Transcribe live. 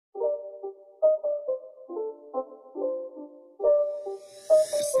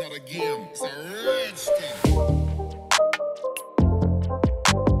not a game, it's a rich thing.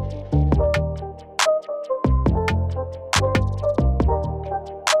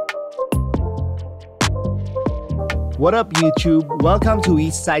 What up YouTube? Welcome to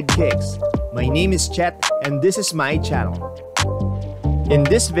Eastside Kicks. My name is Chet and this is my channel. In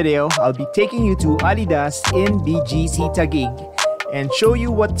this video, I'll be taking you to Adidas in BGC Taguig and show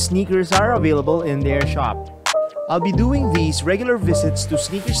you what sneakers are available in their shop. I'll be doing these regular visits to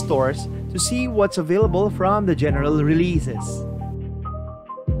sneaker stores to see what's available from the general releases.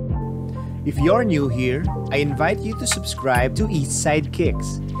 If you're new here, I invite you to subscribe to Eastside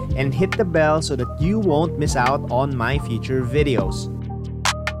Kicks and hit the bell so that you won't miss out on my future videos.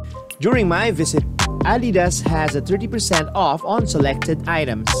 During my visit, Adidas has a 30% off on selected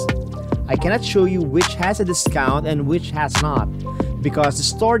items. I cannot show you which has a discount and which has not, because the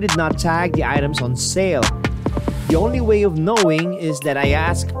store did not tag the items on sale. The only way of knowing is that I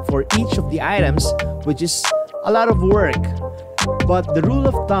ask for each of the items, which is a lot of work. But the rule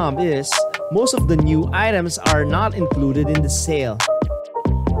of thumb is, most of the new items are not included in the sale.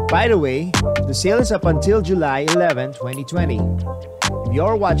 By the way, the sale is up until July 11, 2020. If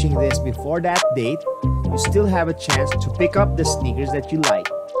you're watching this before that date, you still have a chance to pick up the sneakers that you like.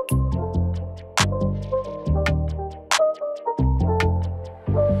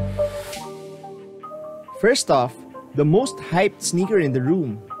 First off, the most hyped sneaker in the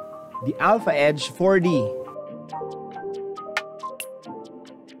room, the Alpha Edge 4D.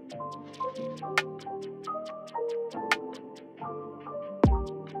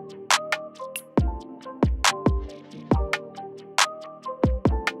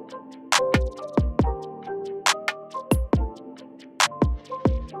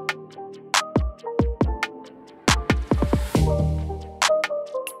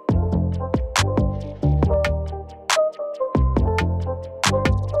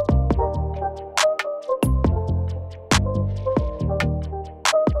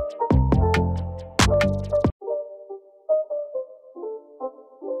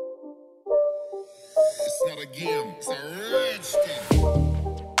 It's not a game, it's a rich thing.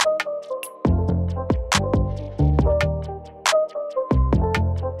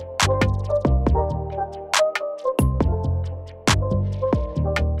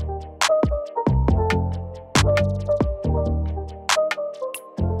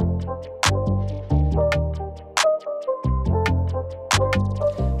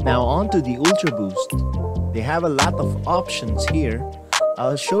 Now on to the Ultra Boost. They have a lot of options here.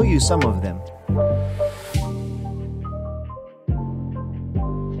 I'll show you some of them.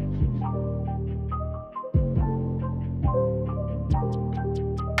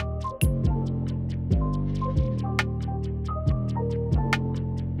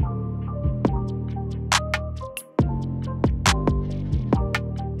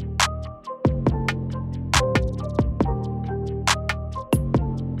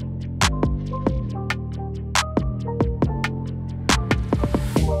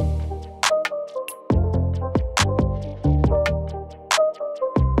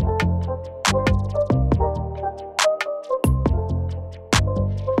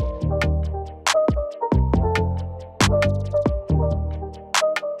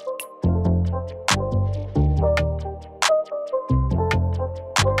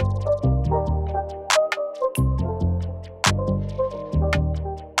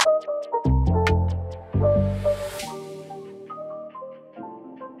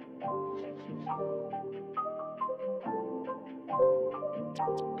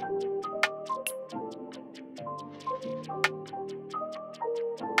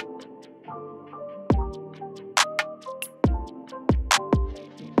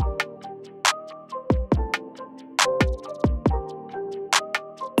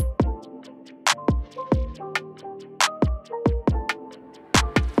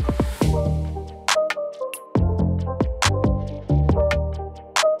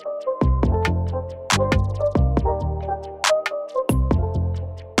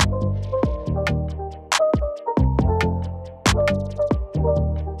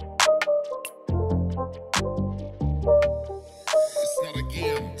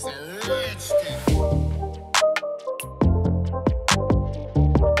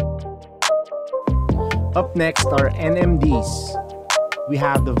 Up next are NMDs. We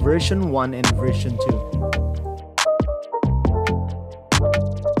have the version 1 and version 2.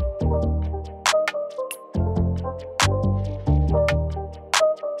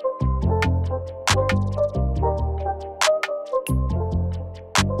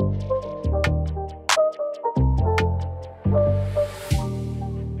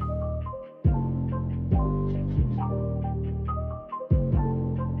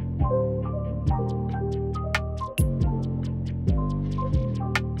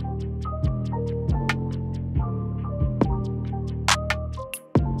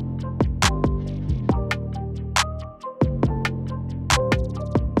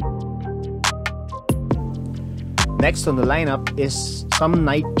 Next on the lineup is some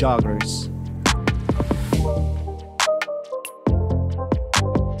night joggers.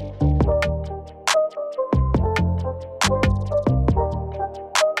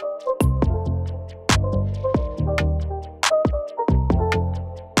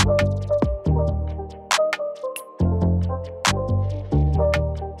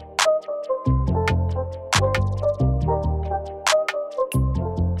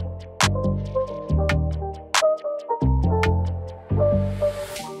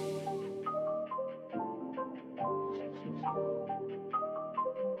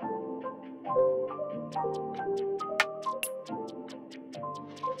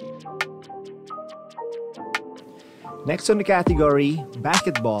 Next on the category,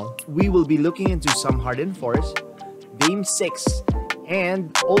 basketball, we will be looking into some Harden 4s, Dame 6,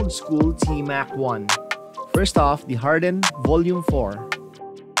 and old school T-Mac 1. First off, the Harden Volume 4.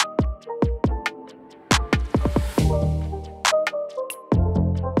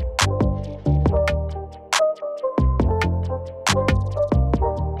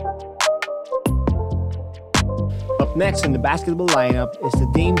 Up next in the basketball lineup is the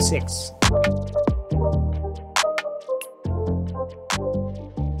Dame 6.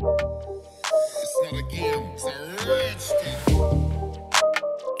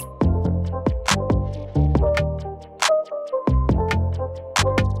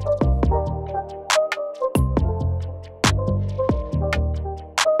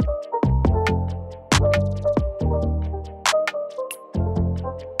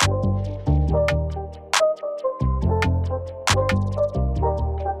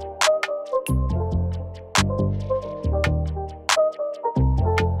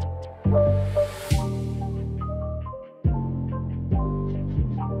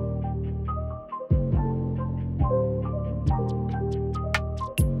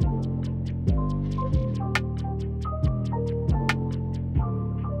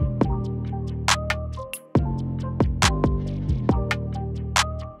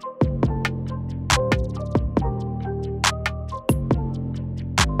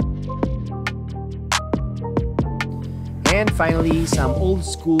 And finally, some old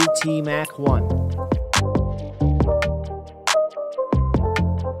school T-Mac 1.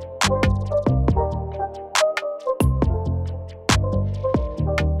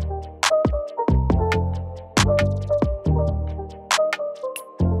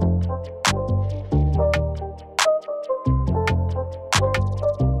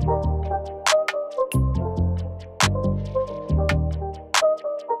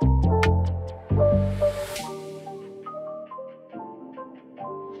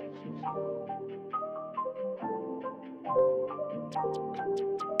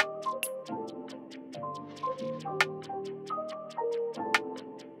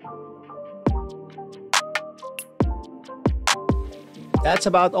 That's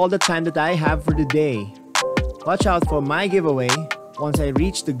about all the time that I have for today. Watch out for my giveaway once I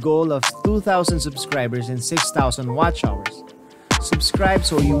reach the goal of 2,000 subscribers and 6,000 watch hours. Subscribe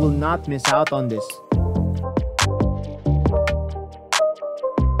so you will not miss out on this.